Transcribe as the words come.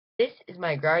This is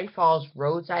my Gravity Falls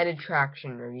Roadside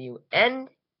Attraction review, and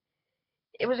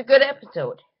it was a good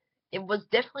episode. It was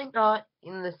definitely not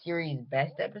in the series'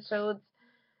 best episodes.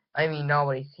 I mean,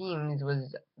 Nobody Seems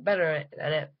was better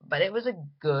than it, but it was a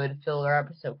good filler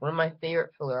episode. One of my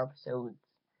favorite filler episodes.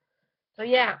 So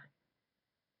yeah,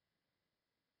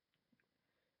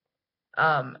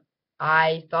 um,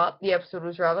 I thought the episode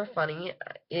was rather funny.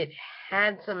 It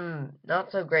had some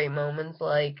not so great moments,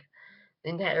 like the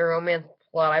entire romance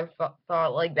plot. I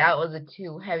thought like that was a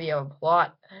too heavy of a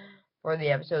plot for the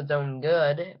episode's own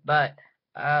good,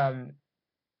 um,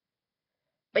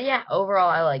 but yeah, overall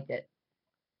I liked it.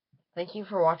 Thank you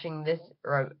for watching this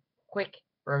quick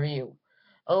review.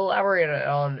 I'll elaborate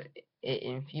on it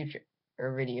in future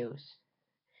videos,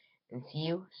 and see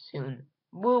you soon.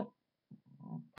 Boop.